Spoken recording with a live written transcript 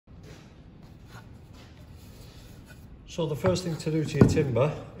So the first thing to do to your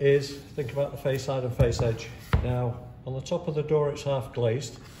timber is think about the face side and face edge. Now on the top of the door it's half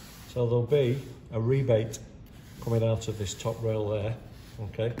glazed, so there'll be a rebate coming out of this top rail there.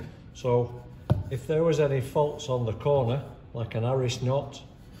 Okay, so if there was any faults on the corner, like an Irish knot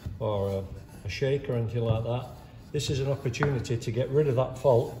or a shake or anything like that, this is an opportunity to get rid of that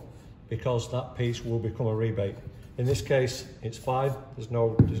fault, because that piece will become a rebate. In this case it's fine, there's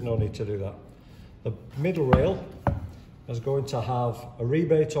no need to do that. The middle rail is going to have a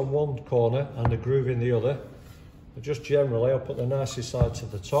rebate on one corner and a groove in the other. But just generally I'll put the nicest side to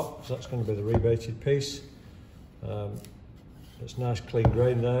the top, because that's going to be the rebated piece. It's nice clean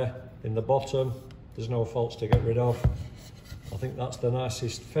grain there. In the bottom there's no faults to get rid of. I think that's the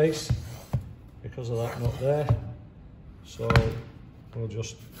nicest face because of that knot there. So we'll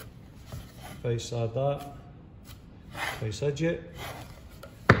just face side that, face edge it.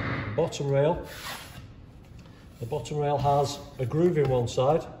 Bottom rail. The bottom rail has a groove in one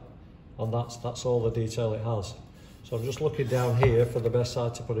side, and that's all the detail it has. So I'm just looking down here for the best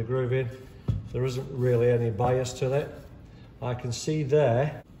side to put a groove in. There isn't really any bias to it. I can see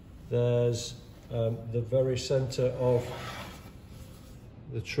there's the very centre of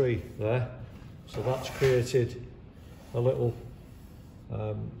the tree there. So that's created a little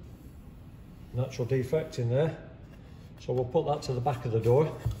natural defect in there. So we'll put that to the back of the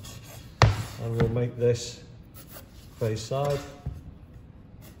door, and we'll make this face side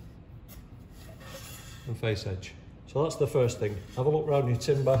and face edge. So that's the first thing. Have a look around your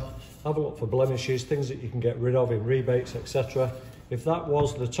timber, have a look for blemishes, things that you can get rid of in rebates, etc. If that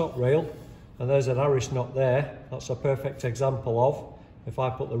was the top rail and there's an Irish knot there, that's a perfect example of, if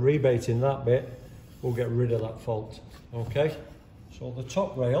I put the rebate in that bit, we'll get rid of that fault. Okay, so the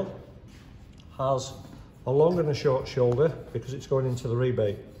top rail has a long and a short shoulder because it's going into the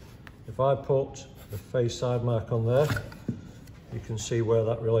rebate. If I put the face side mark on there, you can see where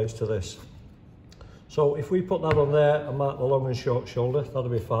that relates to this. So if we put that on there and mark the long and short shoulder, that'll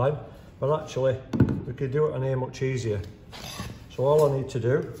be fine. But actually, we could do it on here much easier. So all I need to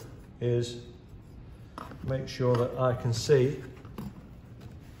do is make sure that I can see,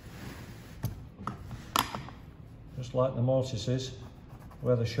 just like the mortises,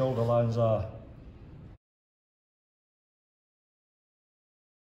 where the shoulder lines are.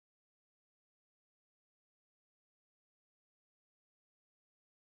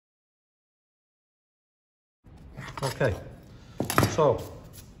 Okay, so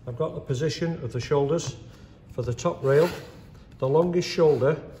I've got the position of the shoulders for the top rail. The longest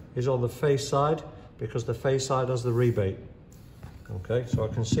shoulder is on the face side because the face side has the rebate. Okay, so I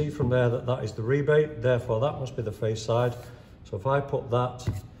can see from there that that is the rebate, therefore that must be the face side. So if I put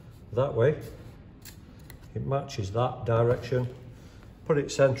that way, it matches that direction. Put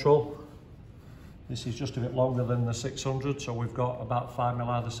it central. This is just a bit longer than the 600, so we've got about 5 mil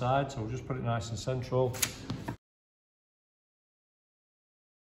either side, so we'll just put it nice and central.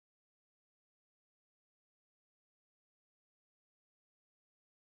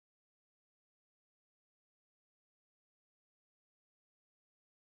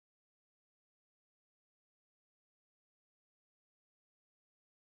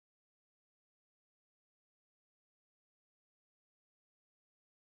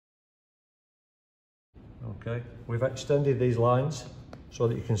 Okay, we've extended these lines so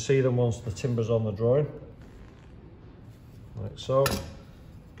that you can see them once the timber's on the drawing. Like so.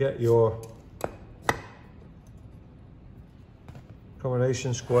 Get your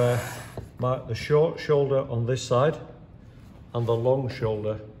combination square, mark the short shoulder on this side and the long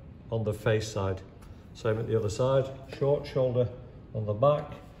shoulder on the face side. Same at the other side, short shoulder on the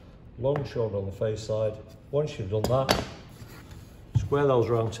back, long shoulder on the face side. Once you've done that, square those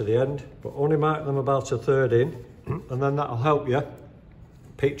round to the end, but only mark them about 1/3 in, and then that'll help you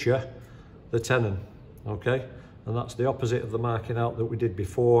picture the tenon, okay? And that's the opposite of the marking out that we did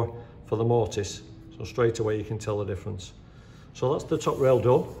before for the mortise. So straight away you can tell the difference. So that's the top rail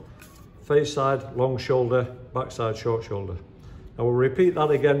done. Face side, long shoulder, back side, short shoulder. Now we'll repeat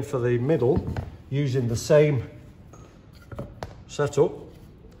that again for the middle using the same setup,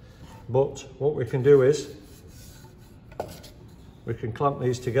 but what we can do is we can clamp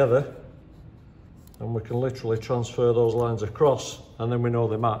these together and we can literally transfer those lines across, and then we know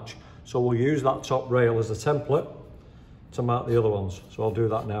they match. So we'll use that top rail as a template to mark the other ones. So I'll do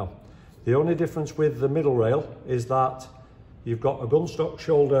that now. The only difference with the middle rail is that you've got a gunstock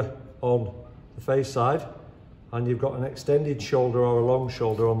shoulder on the face side and you've got an extended shoulder or a long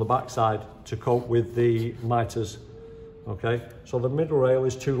shoulder on the back side to cope with the miters. Okay, so the middle rail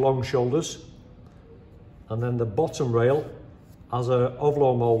is 2 long shoulders, and then the bottom rail has a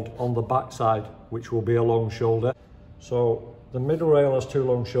ovolo mold on the back side, which will be a long shoulder. So the middle rail has 2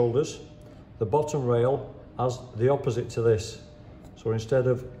 long shoulders, the bottom rail has the opposite to this. So instead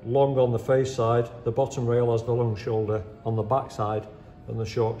of long on the face side, the bottom rail has the long shoulder on the back side and the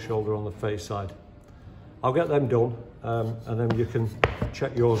short shoulder on the face side. I'll get them done and then you can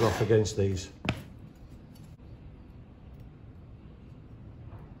check yours off against these.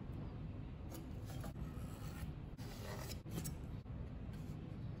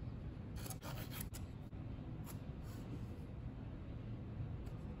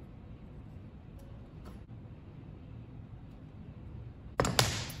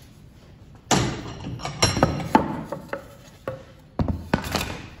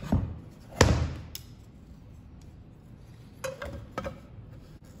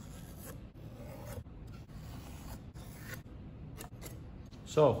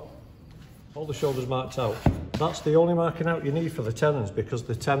 So, all the shoulders marked out. That's the only marking out you need for the tenons because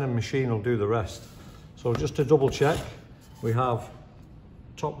the tenon machine will do the rest. So just to double check, we have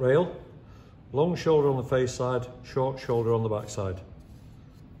top rail, long shoulder on the face side, short shoulder on the back side.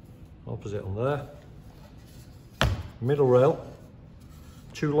 Opposite on there. Middle rail,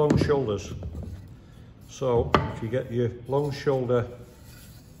 2 long shoulders. So if you get your long shoulder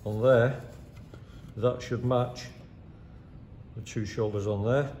on there, that should match the 2 shoulders on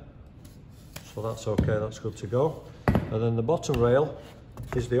there. So that's okay, that's good to go. And then the bottom rail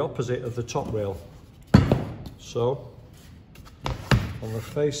is the opposite of the top rail. So on the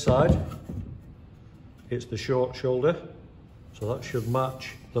face side, it's the short shoulder. So that should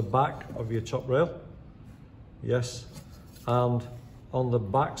match the back of your top rail. Yes. And on the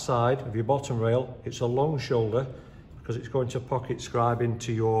back side of your bottom rail, it's a long shoulder because it's going to pocket scribe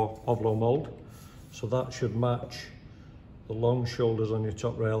into your ovalo mold. So that should match the long shoulders on your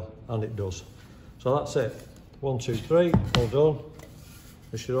top rail, and it does. So that's it. 1, 2, 3, all done.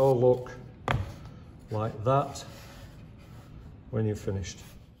 It should all look like that when you've finished.